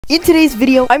In today's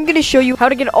video, I'm going to show you how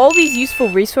to get all these useful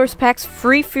resource packs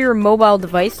free for your mobile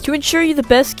device to ensure you the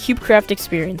best Cubecraft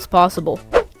experience possible.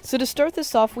 So to start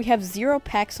this off, we have 0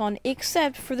 packs on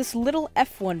except for this little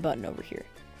F1 button over here.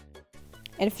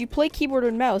 And if you play keyboard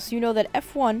and mouse, you know that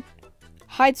F1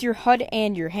 hides your HUD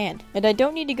and your hand. And I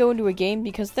don't need to go into a game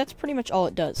because that's pretty much all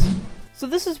it does. So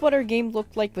this is what our game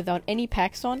looked like without any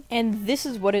packs on, and this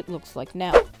is what it looks like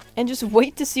now. And just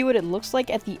wait to see what it looks like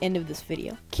at the end of this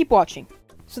video. Keep watching.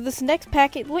 So this next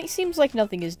pack, it seems like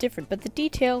nothing is different, but the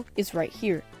detail is right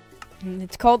here. And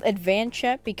it's called Advanced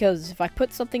Chat because if I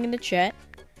put something in the chat,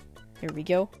 here we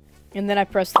go, and then I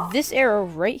press this arrow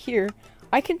right here,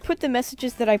 I can put the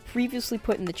messages that I previously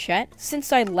put in the chat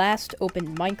since I last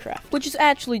opened Minecraft, which is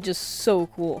actually just so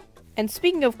cool. And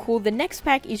speaking of cool, the next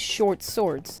pack is Short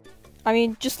Swords. I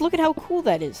mean, just look at how cool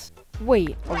that is.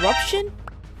 Wait, Eruption?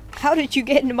 How did you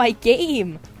get into my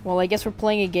game? Well, I guess we're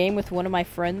playing a game with one of my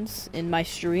friends in my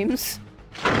streams.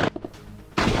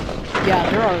 Yeah,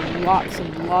 there are lots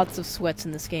and lots of sweats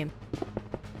in this game.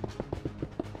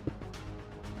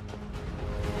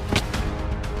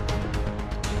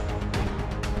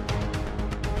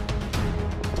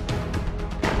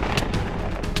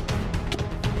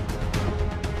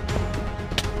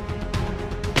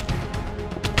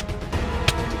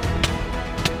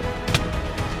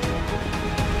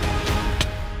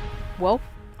 Well,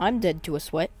 I'm dead to a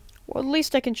sweat. Or at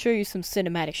least I can show you some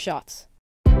cinematic shots.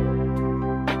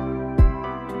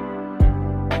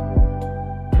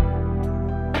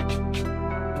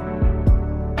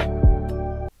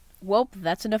 Well,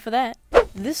 that's enough of that.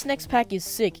 This next pack is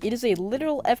sick. It is a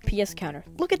literal FPS counter.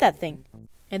 Look at that thing.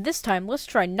 And this time, let's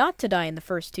try not to die in the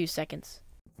first 2 seconds.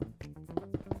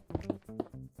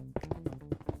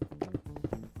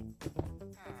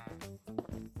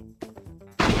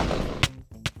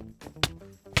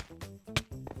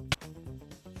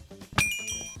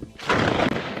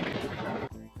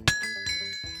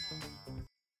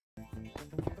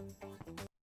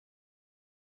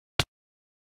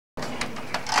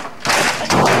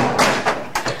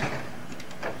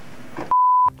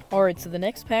 Alright, so the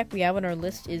next pack we have on our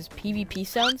list is PvP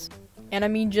sounds, and I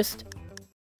mean just...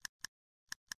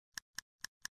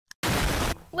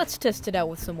 let's test it out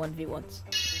with some 1v1s.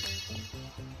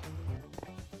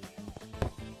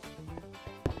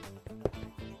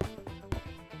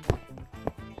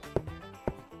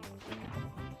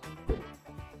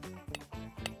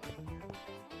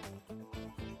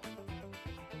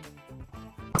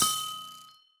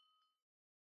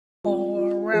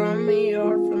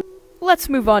 Let's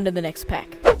move on to the next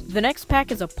pack. The next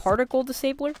pack is a particle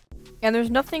disabler, and there's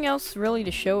nothing else really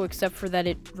to show except for that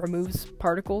it removes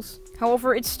particles.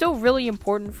 However, it's still really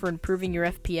important for improving your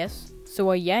FPS,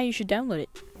 so yeah, you should download it.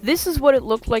 This is what it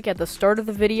looked like at the start of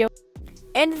the video,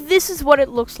 and this is what it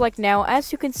looks like now.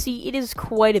 As you can see, it is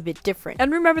quite a bit different.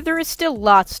 And remember, there is still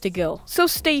lots to go, so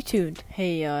stay tuned.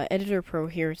 Hey, Editor Pro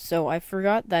here. So I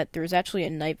forgot that there's actually a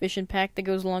night vision pack that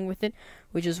goes along with it,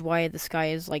 which is why the sky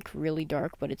is like really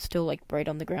dark, but it's still like bright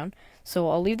on the ground. So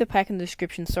I'll leave the pack in the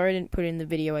description. Sorry I didn't put it in the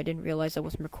video. I didn't realize I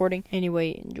wasn't recording.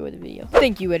 Anyway, enjoy the video.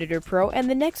 Thank you, Editor Pro. And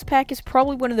the next pack is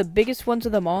probably one of the biggest ones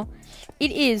of them all.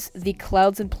 It is the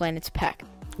Clouds and Planets pack.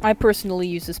 I personally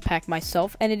use this pack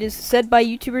myself, and it is said by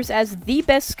YouTubers as the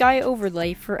best sky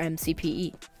overlay for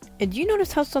MCPE. And do you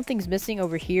notice how something's missing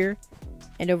over here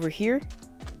and over here?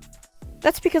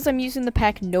 That's because I'm using the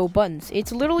pack No Buttons.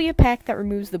 It's literally a pack that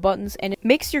removes the buttons, and it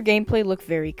makes your gameplay look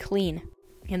very clean.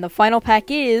 And the final pack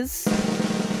is...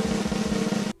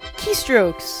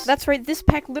 keystrokes! That's right, this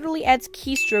pack literally adds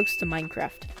keystrokes to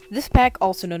Minecraft. This pack,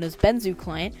 also known as Benzu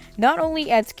Client, not only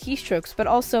adds keystrokes, but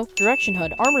also Direction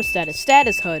HUD, Armor Status,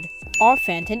 Status HUD,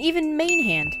 Offhand, and even Main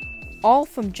Hand. All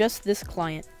from just this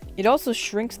client. It also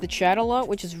shrinks the chat a lot,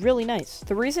 which is really nice.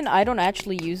 The reason I don't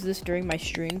actually use this during my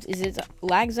streams is it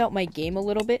lags out my game a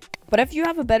little bit. But if you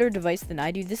have a better device than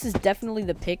I do, this is definitely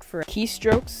the pick for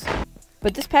keystrokes.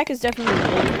 But this pack is definitely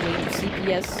really great for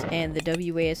CPS and the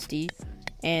WASD.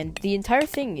 And the entire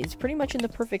thing is pretty much in the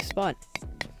perfect spot.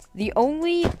 The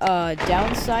only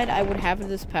downside I would have to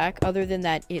this pack, other than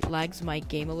that it lags my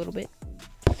game a little bit,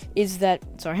 is that...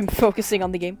 sorry, I'm focusing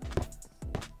on the game.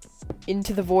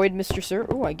 Into the void, Mr. Sir.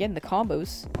 Oh, again, the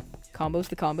combos.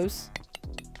 The combos.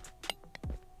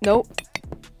 Nope.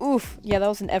 Oof. Yeah, that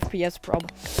was an FPS problem.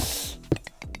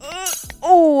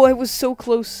 Oh, I was so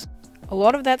close. A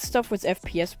lot of that stuff was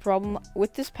FPS problem.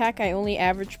 With this pack, I only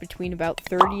averaged between about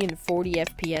 30 and 40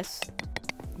 FPS.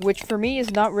 Which for me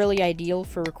is not really ideal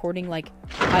for recording like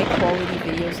high quality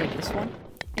videos like this one.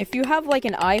 If you have like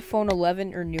an iPhone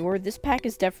 11 or newer, this pack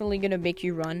is definitely going to make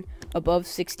you run above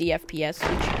 60 FPS,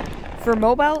 which For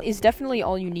mobile is definitely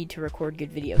all you need to record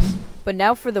good videos. But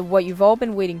now for the what you've all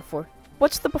been waiting for.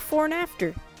 What's the before and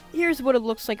after? Here's what it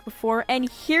looks like before, and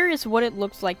here is what it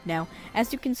looks like now.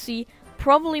 As you can see,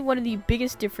 probably one of the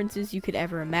biggest differences you could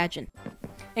ever imagine.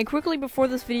 And quickly before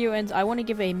this video ends, I want to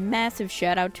give a massive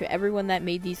shout out to everyone that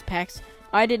made these packs.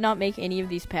 I did not make any of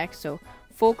these packs, so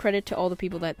full credit to all the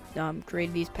people that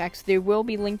created these packs. They will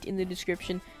be linked in the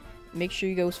description. Make sure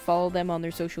you guys follow them on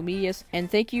their social medias.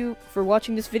 And thank you for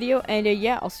watching this video, and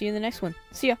yeah, I'll see you in the next one.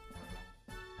 See ya!